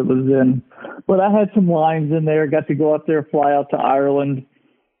episode it was in, but I had some lines in there. Got to go up there, fly out to Ireland,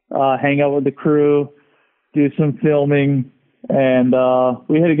 hang out with the crew, do some filming, and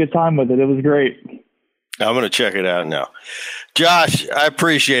we had a good time with it. It was great. I'm going to check it out now. Josh, I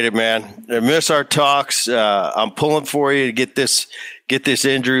appreciate it, man. I miss our talks. I'm pulling for you to get this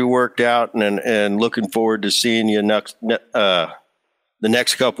injury worked out, and looking forward to seeing you the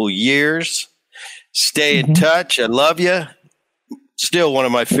next couple years. Stay in touch. I love you. Still one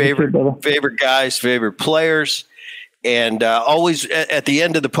of my favorite guys, favorite players. And always at the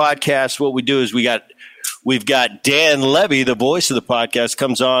end of the podcast, what we do is we've got Dan Levy, the voice of the podcast,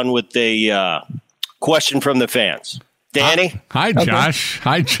 comes on with a question from the fans. Danny? Hi, Josh. Okay.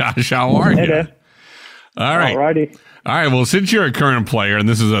 Hi, Josh. How are you? Dan. All right. Alrighty. All right. Well, since you're a current player, and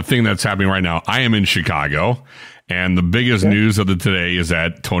this is a thing that's happening right now, I am in Chicago. And the biggest news of the today is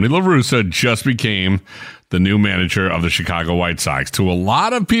that Tony La Russa just became the new manager of the Chicago White Sox. To a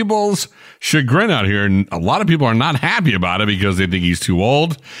lot of people's chagrin out here, and a lot of people are not happy about it because they think he's too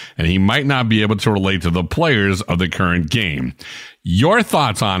old and he might not be able to relate to the players of the current game. Your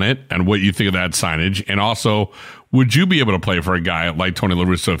thoughts on it and what you think of that signage, and also, would you be able to play for a guy like Tony La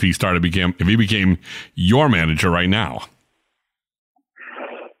Russa if he became your manager right now?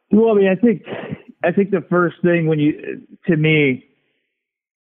 Well, I mean, I think the first thing to me,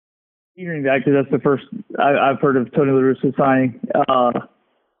 hearing that, because that's the first I've heard of Tony La Russa signing.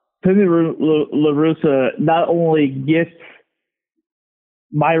 Tony La Russa not only gets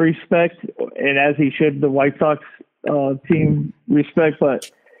my respect, and as he should, the White Sox team respect, but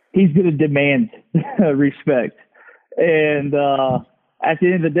he's going to demand respect. And at the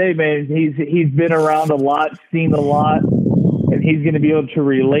end of the day, man, he's been around a lot, seen a lot, and he's going to be able to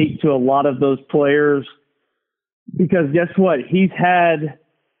relate to a lot of those players. Because guess what? He's had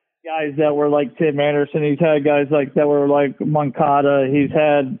guys that were like Tim Anderson. He's had guys that were like Moncada. He's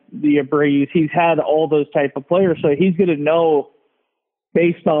had the Abreu. He's had all those type of players. So he's going to know,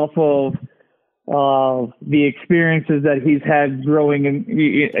 based off of the experiences that he's had growing and,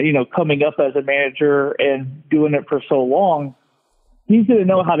 coming up as a manager and doing it for so long, he's going to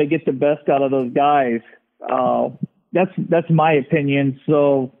know how to get the best out of those guys. That's my opinion.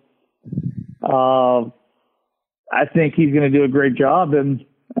 So I think he's going to do a great job, and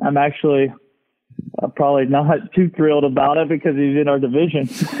I'm actually probably not too thrilled about it because he's in our division.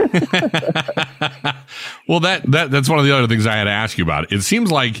 Well, that's one of the other things I had to ask you about. It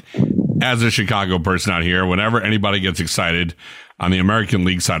seems like, as a Chicago person out here, whenever anybody gets excited on the American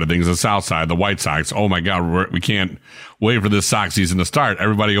League side of things, the South side, the White Sox, oh my God, we can't wait for this Sox season to start.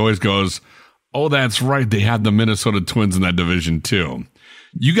 Everybody always goes, oh, that's right, they had the Minnesota Twins in that division too.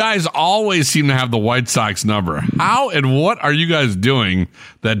 You guys always seem to have the White Sox number. How and what are you guys doing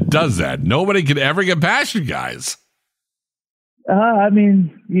that does that? Nobody could ever get past you guys. I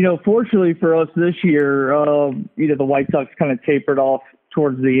mean, fortunately for us this year, the White Sox kind of tapered off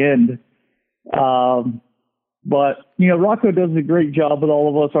towards the end. But Rocco does a great job with all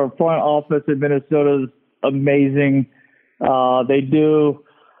of us. Our front office in Minnesota is amazing. They do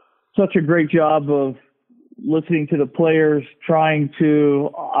such a great job of listening to the players, trying to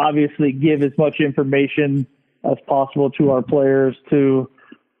obviously give as much information as possible to our players to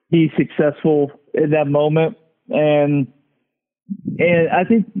be successful in that moment. And I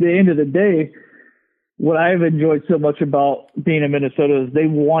think at the end of the day, what I've enjoyed so much about being in Minnesota is they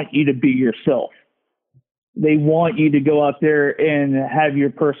want you to be yourself. They want you to go out there and have your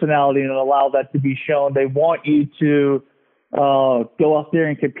personality and allow that to be shown. They want you to go out there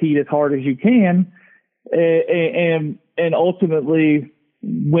and compete as hard as you can, and ultimately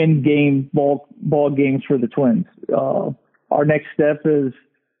win ball games for the Twins. Our next step is,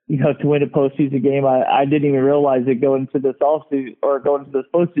 to win a postseason game. I didn't even realize it going into this offseason or going into this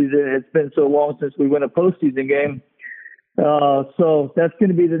postseason. It's been so long since we win a postseason game. So that's going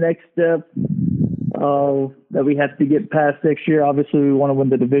to be the next step that we have to get past next year. Obviously, we want to win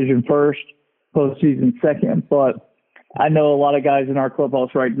the division first, postseason second. But I know a lot of guys in our clubhouse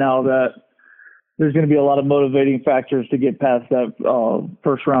right now that there's going to be a lot of motivating factors to get past that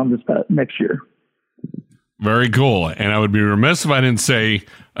first round next year. Very cool. And I would be remiss if I didn't say,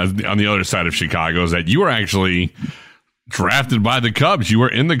 on the other side of Chicago, is that you were actually drafted by the Cubs. You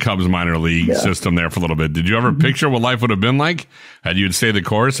were in the Cubs minor league system there for a little bit. Did you ever picture what life would have been like had you stayed the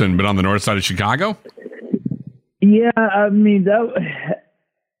course and been on the north side of Chicago? Yeah, I mean, that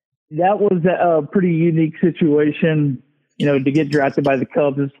was a pretty unique situation, to get drafted by the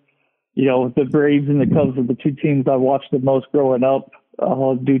Cubs. The Braves and the Cubs are the two teams I watched the most growing up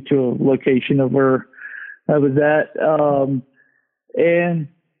due to a location of where I was at. And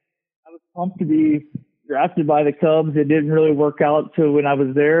I was pumped to be drafted by the Cubs. It didn't really work out to when I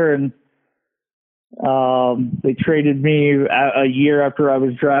was there. And they traded me a year after I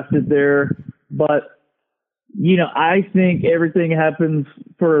was drafted there. But, I think everything happens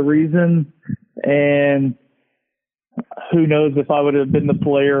for a reason. And who knows if I would have been the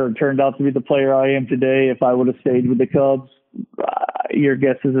player or turned out to be the player I am today if I would have stayed with the Cubs. Your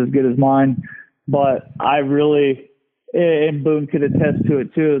guess is as good as mine. But I really, and Boone could attest to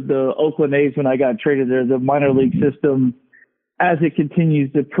it too, the Oakland A's, when I got traded there, the minor league system, as it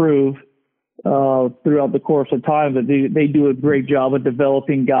continues to prove, throughout the course of time, that they do a great job of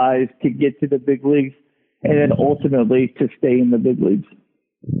developing guys to get to the big leagues and then ultimately to stay in the big leagues.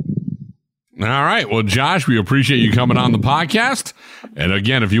 All right. Well, Josh, we appreciate you coming on the podcast. And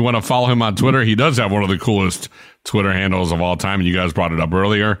again, if you want to follow him on Twitter, he does have one of the coolest Twitter handles of all time. And you guys brought it up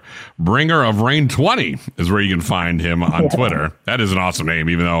earlier. Bringer of Rain 20 is where you can find him on Twitter. That is an awesome name,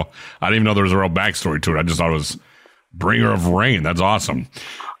 even though I didn't even know there was a real backstory to it. I just thought it was Bringer of Rain. That's awesome.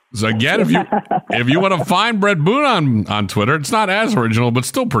 So again, if you want to find Brett Boone on Twitter, it's not as original, but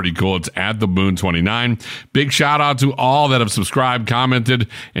still pretty cool. It's at the Boone29. Big shout out to all that have subscribed, commented,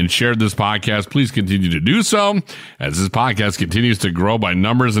 and shared this podcast. Please continue to do so as this podcast continues to grow by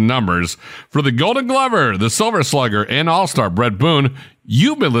numbers and numbers. For the Golden Glover, the Silver Slugger, and All-Star Brett Boone,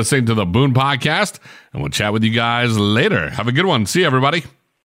 you've been listening to the Boone Podcast, and we'll chat with you guys later. Have a good one. See you, everybody.